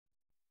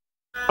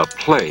A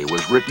play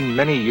was written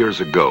many years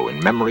ago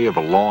in memory of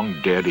a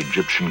long-dead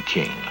Egyptian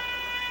king.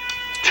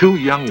 Two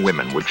young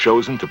women were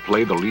chosen to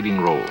play the leading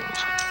roles.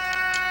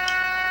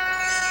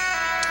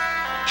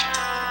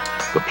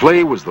 The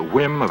play was the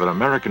whim of an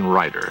American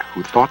writer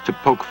who thought to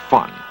poke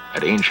fun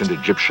at ancient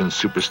Egyptian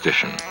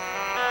superstition.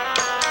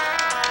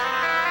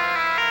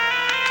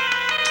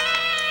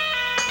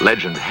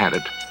 Legend had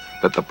it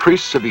that the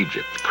priests of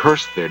Egypt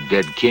cursed their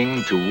dead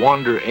king to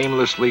wander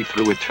aimlessly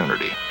through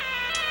eternity.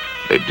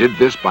 They did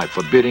this by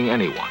forbidding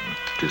anyone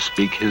to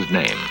speak his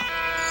name.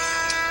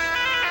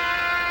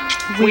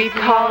 We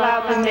call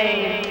out the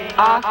name,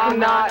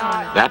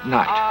 Akhenaten. That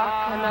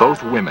night,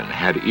 both women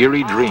had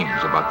eerie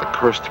dreams about the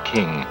cursed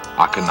king,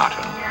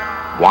 Akhenaten.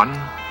 One,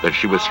 that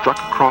she was struck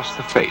across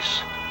the face.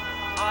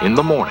 In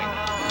the morning,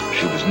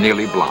 she was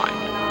nearly blind.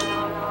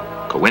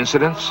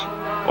 Coincidence?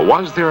 Or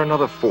was there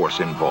another force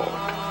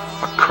involved?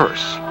 A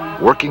curse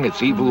working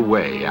its evil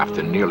way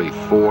after nearly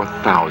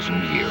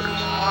 4,000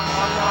 years.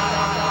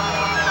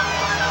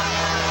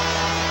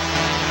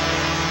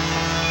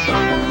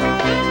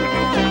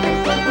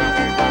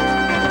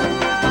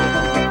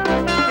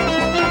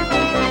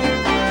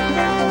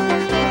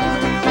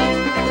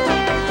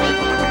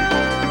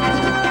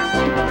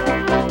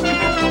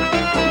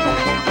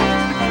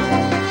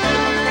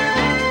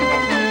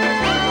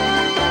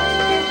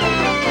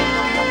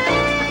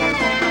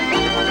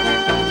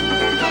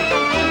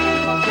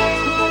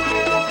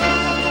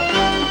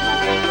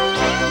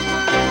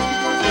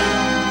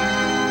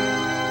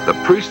 The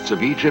priests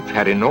of Egypt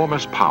had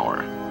enormous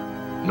power.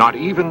 Not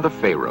even the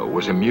Pharaoh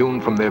was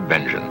immune from their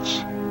vengeance.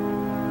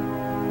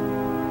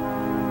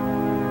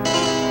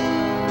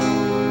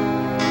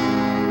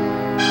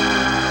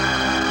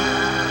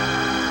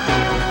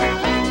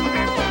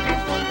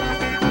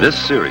 This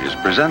series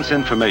presents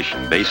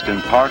information based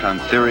in part on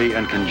theory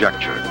and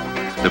conjecture.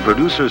 The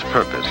producer's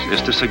purpose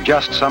is to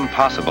suggest some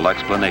possible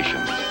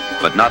explanations,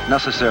 but not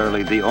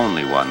necessarily the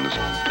only ones,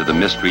 to the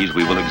mysteries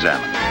we will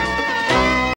examine.